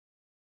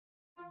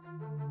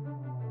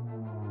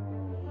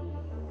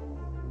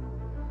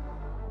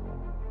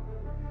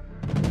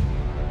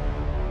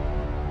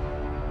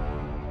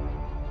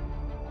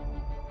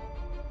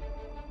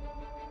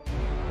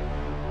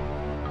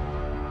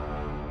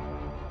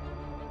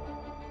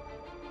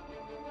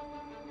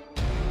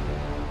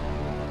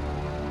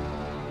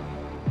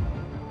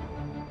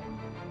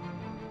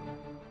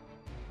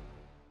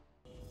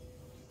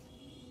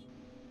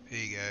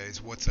Hey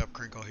guys, what's up?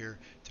 Crinkle here.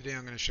 Today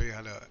I'm going to show you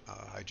how to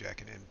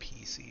hijack an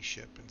NPC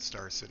ship in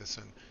Star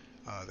Citizen.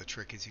 The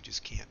trick is you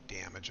just can't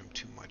damage them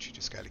too much, you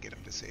just got to get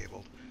them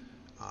disabled.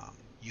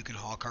 You can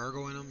haul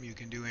cargo in them, you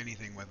can do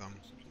anything with them,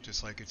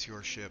 just like it's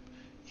your ship.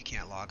 You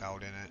can't log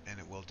out in it and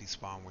it will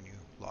despawn when you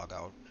log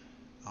out.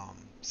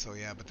 So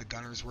yeah, but the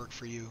gunners work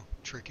for you.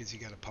 Trick is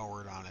you got to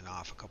power it on and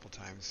off a couple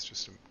times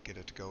just to get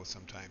it to go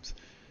sometimes.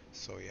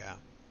 So yeah.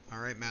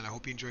 Alright man, I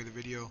hope you enjoyed the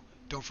video.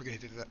 Don't forget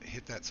to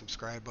hit that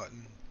subscribe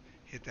button.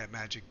 Hit that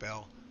magic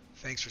bell.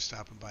 Thanks for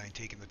stopping by and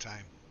taking the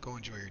time. Go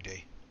enjoy your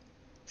day.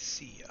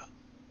 See ya.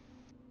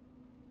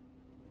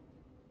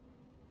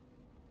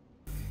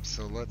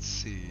 So let's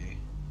see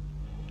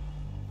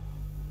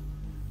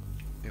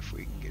if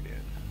we can get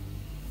in.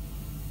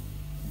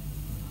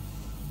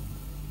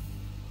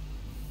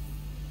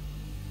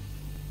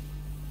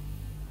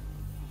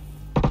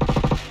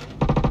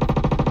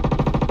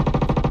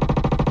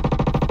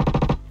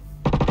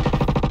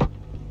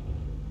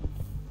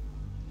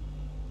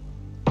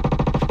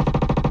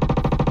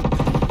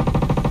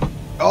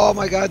 Oh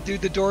my god,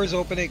 dude, the door is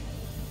opening.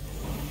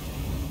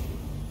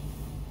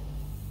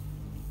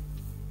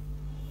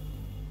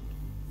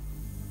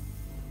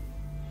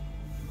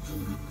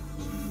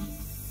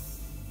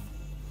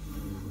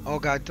 Oh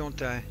god, don't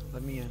die.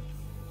 Let me in.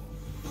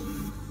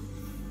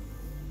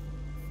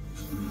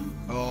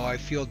 Oh, I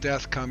feel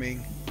death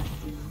coming.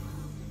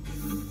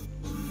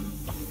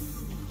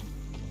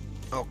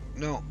 Oh,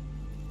 no.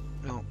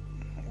 No.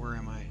 Where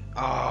am I?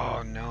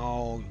 Oh,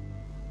 no.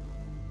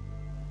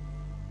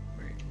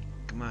 Wait,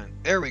 come on.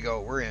 There we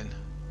go. We're in.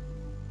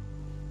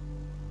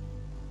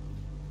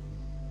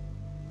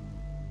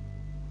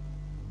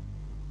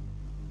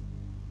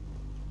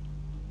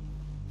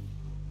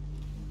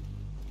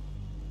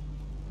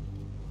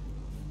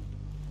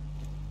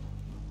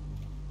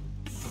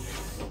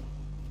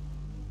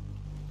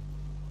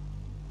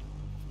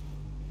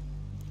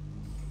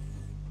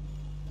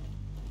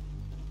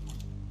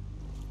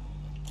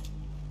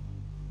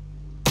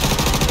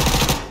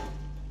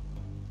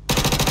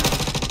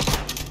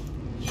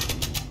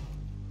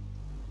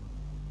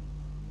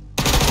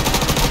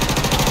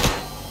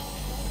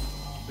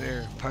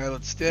 There,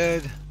 pilot's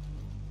dead.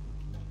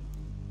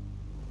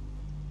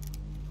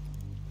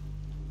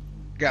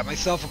 Got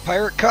myself a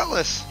pirate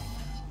cutlass.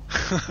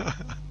 Hello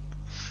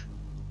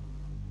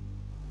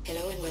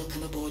and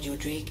welcome aboard your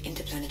Drake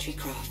interplanetary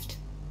craft.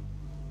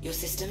 Your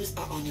systems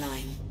are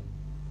online.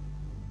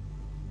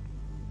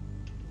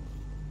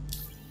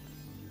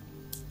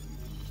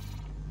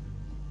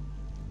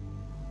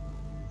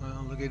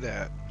 Well, look at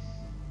that.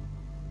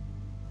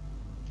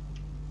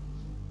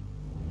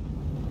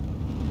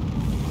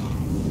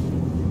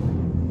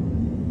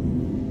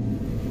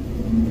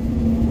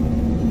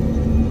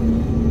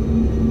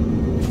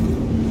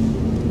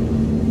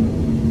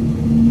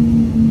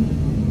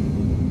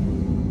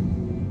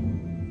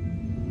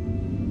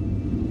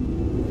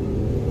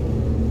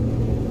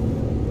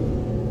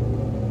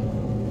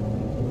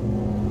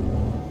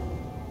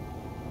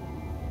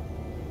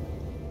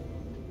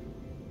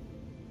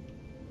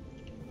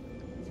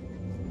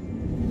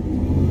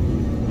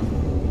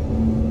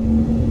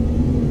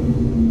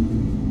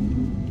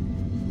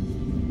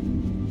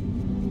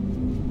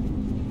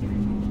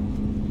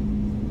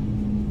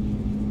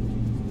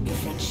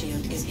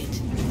 Shield is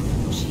hit.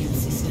 Shield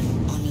system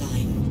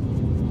online.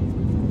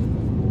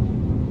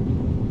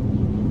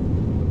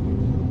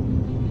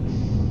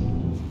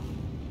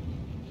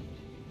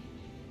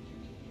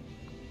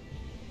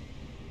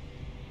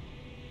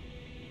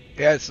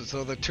 Yeah,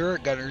 so the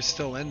turret gunner's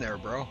still in there,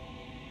 bro.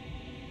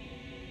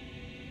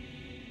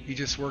 He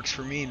just works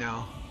for me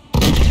now.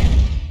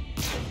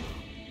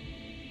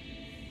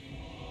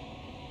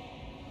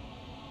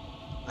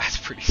 That's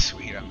pretty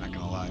sweet, I'm not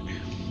gonna lie.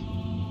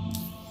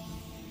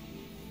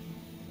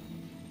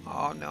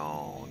 Oh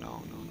no,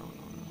 no, no, no, no,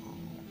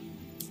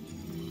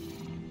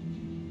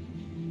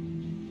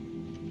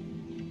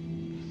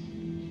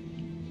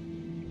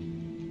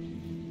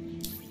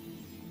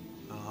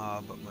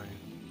 no. But my...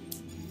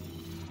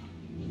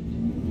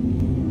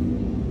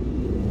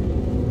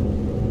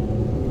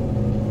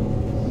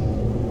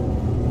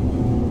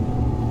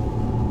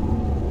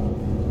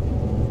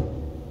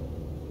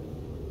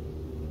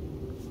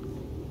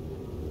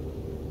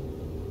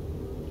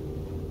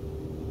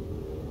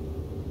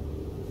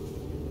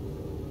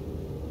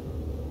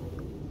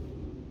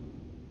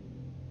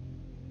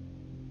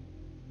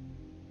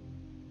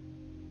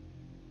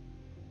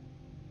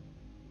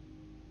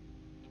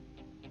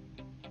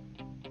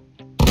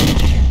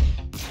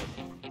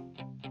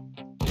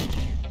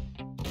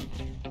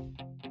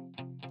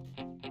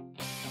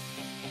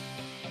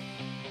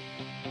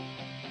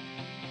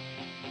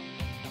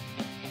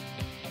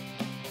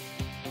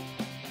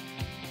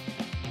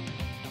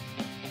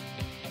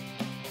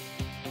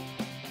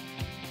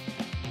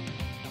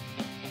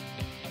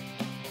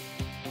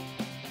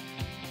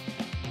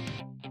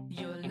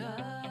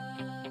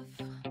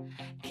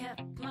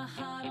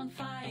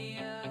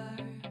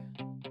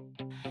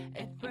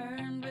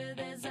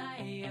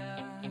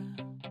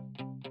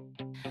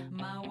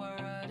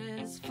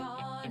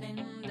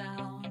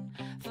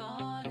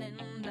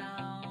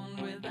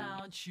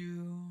 want you